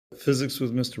Physics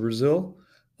with Mr. Brazil.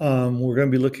 We're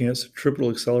going to be looking at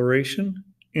centripetal acceleration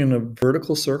in a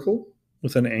vertical circle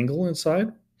with an angle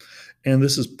inside. And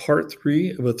this is part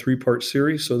 3 of a 3-part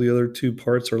series, so the other 2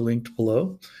 parts are linked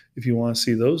below if you want to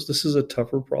see those. This is a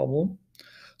tougher problem.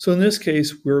 So in this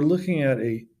case, we're looking at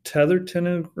a tethered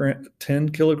 10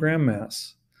 kilogram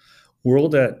mass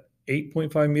whirled at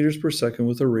 8.5 meters per second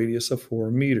with a radius of 4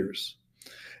 meters.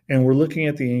 And we're looking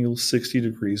at the angle 60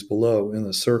 degrees below in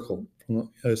the circle.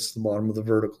 It's the bottom of the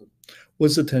vertical.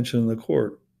 What's the tension in the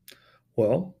cord?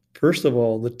 Well, first of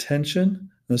all, the tension and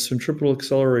the centripetal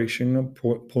acceleration are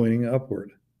pointing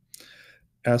upward.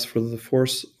 As for the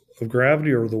force of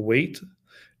gravity or the weight,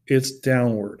 it's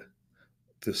downward.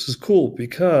 This is cool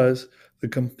because the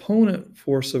component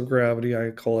force of gravity,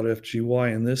 I call it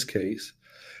FGY in this case,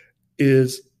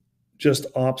 is just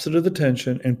opposite of the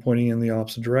tension and pointing in the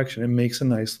opposite direction. It makes a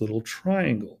nice little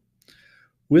triangle.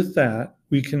 With that,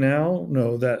 we can now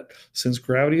know that since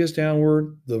gravity is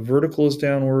downward, the vertical is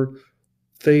downward,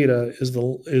 theta is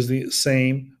the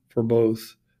same for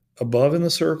both above in the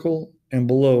circle and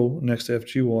below next to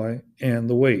FGY and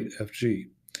the weight, FG.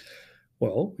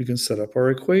 Well, we can set up our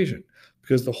equation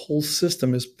because the whole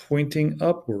system is pointing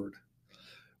upward.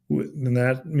 And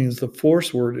that means the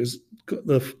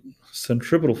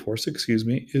centripetal force,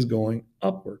 is going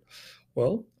upward.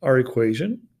 Well, our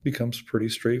equation becomes pretty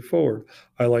straightforward.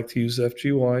 I like to use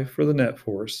FGY for the net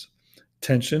force.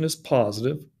 Tension is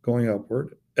positive, going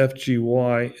upward.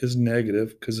 FGY is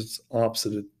negative because it's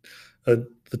opposite of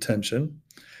the tension.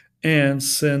 And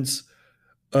since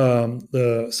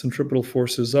the centripetal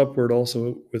force is upward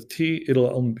also with T,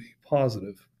 it'll only be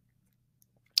positive.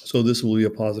 So this will be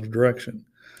a positive direction.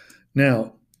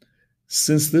 Now,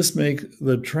 since this makes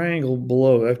the triangle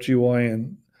below FGY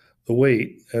and the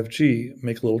weight, FG,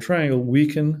 make a little triangle,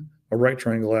 a right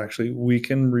triangle actually, we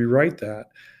can rewrite that.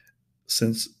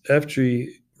 Since FG,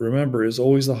 remember, is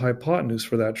always the hypotenuse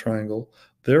for that triangle,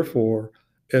 therefore,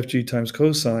 FG times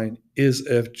cosine is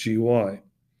FGY.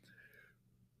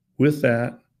 With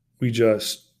that, we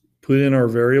just put in our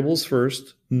variables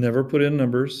first, never put in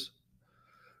numbers.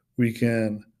 We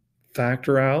can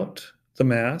factor out the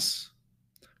mass,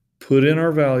 put in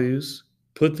our values,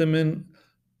 put them in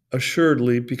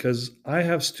assuredly because I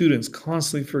have students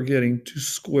constantly forgetting to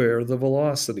square the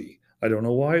velocity. I don't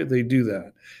know why they do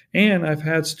that. And I've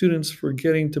had students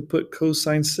forgetting to put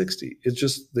cosine 60. It's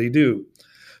just they do.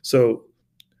 So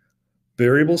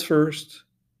variables first,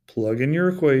 plug in your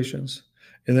equations,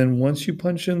 and then once you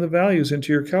punch in the values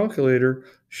into your calculator,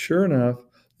 sure enough,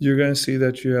 you're going to see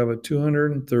that you have a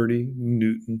 230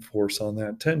 Newton force on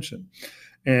that tension.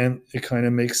 And it kind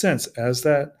of makes sense. As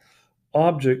that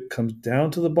object comes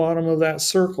down to the bottom of that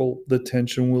circle, the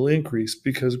tension will increase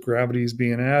because gravity is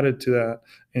being added to that,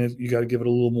 and you got to give it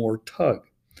a little more tug.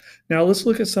 Now let's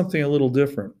look at something a little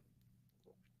different.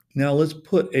 Now let's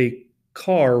put a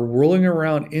car whirling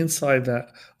around inside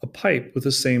a pipe with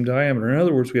the same diameter. In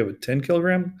other words, we have a 10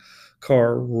 kilogram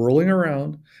car whirling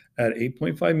around at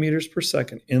 8.5 meters per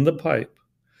second in the pipe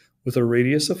with a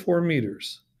radius of 4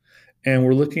 meters. And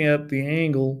we're looking at the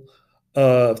angle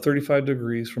of 35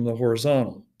 degrees from the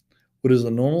horizontal. What is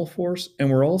the normal force? And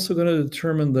we're also going to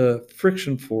determine the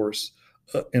friction force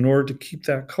in order to keep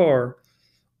that car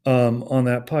on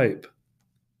that pipe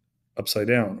upside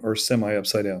down or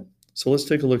semi-upside down. So let's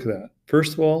take a look at that.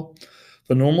 First of all,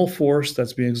 the normal force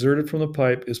that's being exerted from the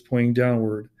pipe is pointing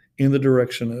downward in the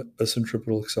direction of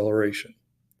centripetal acceleration.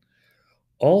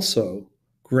 Also,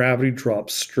 gravity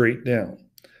drops straight down.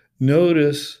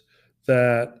 Notice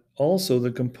that also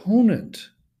the component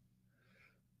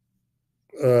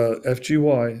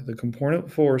FGY, the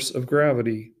component force of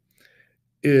gravity,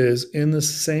 is in the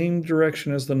same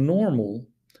direction as the normal.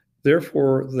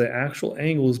 Therefore, the actual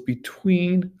angle is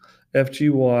between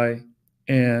FGY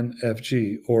and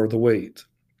FG, or the weight.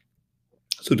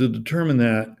 So to determine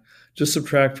that, just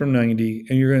subtract from 90,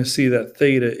 and you're going to see that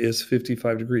theta is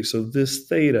 55 degrees. So this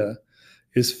theta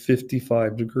is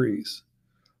 55 degrees.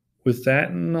 With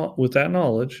that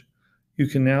knowledge, you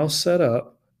can now set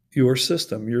up your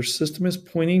system. Your system is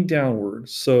pointing downward,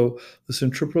 so the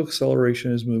centripetal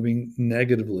acceleration is moving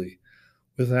negatively.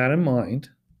 With that in mind,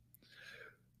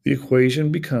 the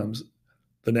equation becomes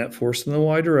the net force in the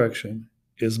y direction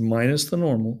is minus the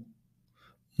normal,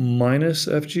 minus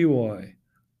FGY,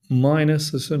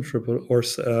 minus the centripetal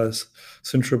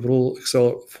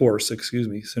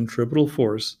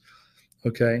force,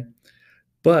 okay?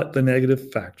 But the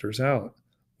negative factors out,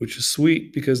 which is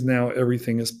sweet because now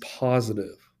everything is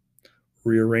positive.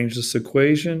 Rearrange this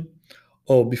equation.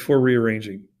 Oh, before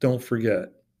rearranging, don't forget,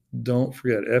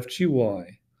 FGY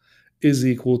is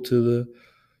equal to the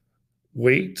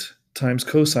weight times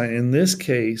cosine. In this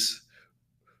case,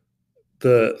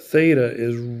 the theta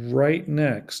is right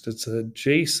next, it's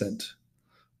adjacent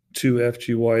to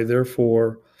FGY.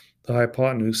 Therefore, the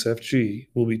hypotenuse FG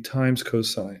will be times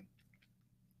cosine.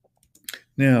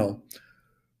 Now,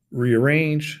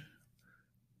 rearrange,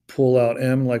 pull out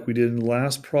M like we did in the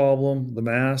last problem, the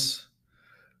mass,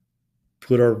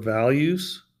 put our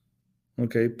values.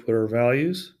 Okay, put our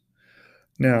values.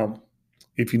 Now,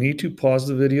 if you need to, pause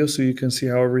the video so you can see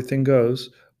how everything goes,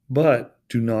 but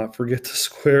do not forget to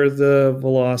square the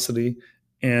velocity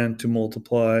and to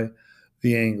multiply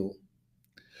the angle.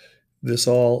 This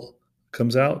all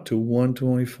comes out to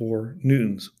 124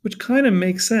 newtons, which kind of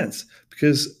makes sense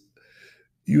because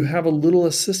you have a little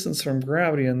assistance from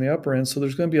gravity on the upper end, so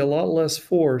there's going to be a lot less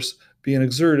force being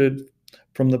exerted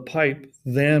from the pipe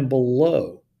than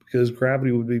below because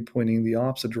gravity would be pointing the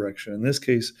opposite direction. In this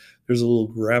case, there's a little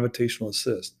gravitational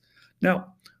assist.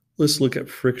 Now, let's look at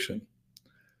friction.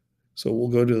 So we'll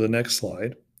go to the next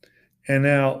slide. And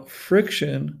now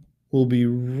friction will be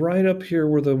right up here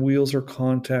where the wheels are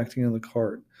contacting in the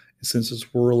cart. And since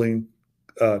it's whirling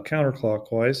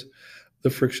counterclockwise, the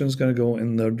friction is going to go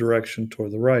in the direction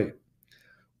toward the right.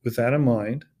 With that in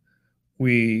mind,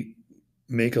 we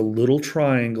make a little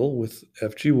triangle with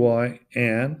FGY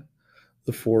and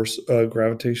the force,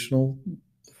 gravitational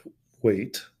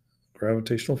weight,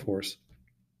 gravitational force.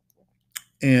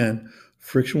 And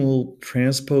friction will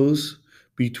transpose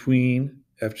between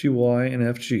FGY and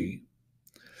FG.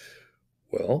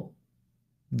 Well,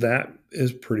 that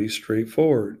is pretty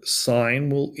straightforward. Sine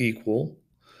will equal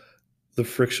the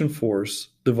friction force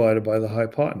divided by the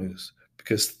hypotenuse.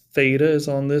 Because theta is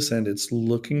on this end, it's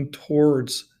looking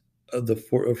towards the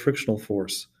frictional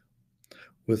force.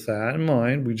 With that in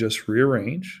mind, we just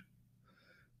rearrange,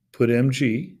 put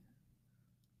mg,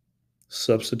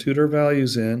 substitute our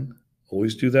values in,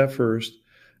 always do that first,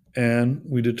 and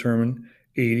we determine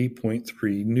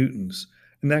 80.3 newtons.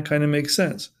 And that kind of makes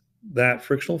sense. That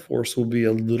frictional force will be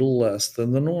a little less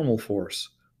than the normal force,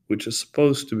 which is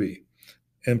supposed to be.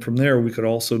 And from there, we could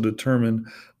also determine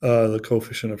the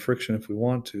coefficient of friction if we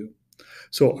want to.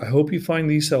 So I hope you find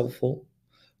these helpful.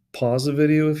 Pause the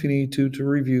video if you need to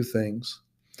review things.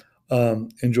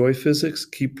 Enjoy physics.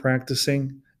 Keep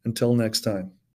practicing. Until next time.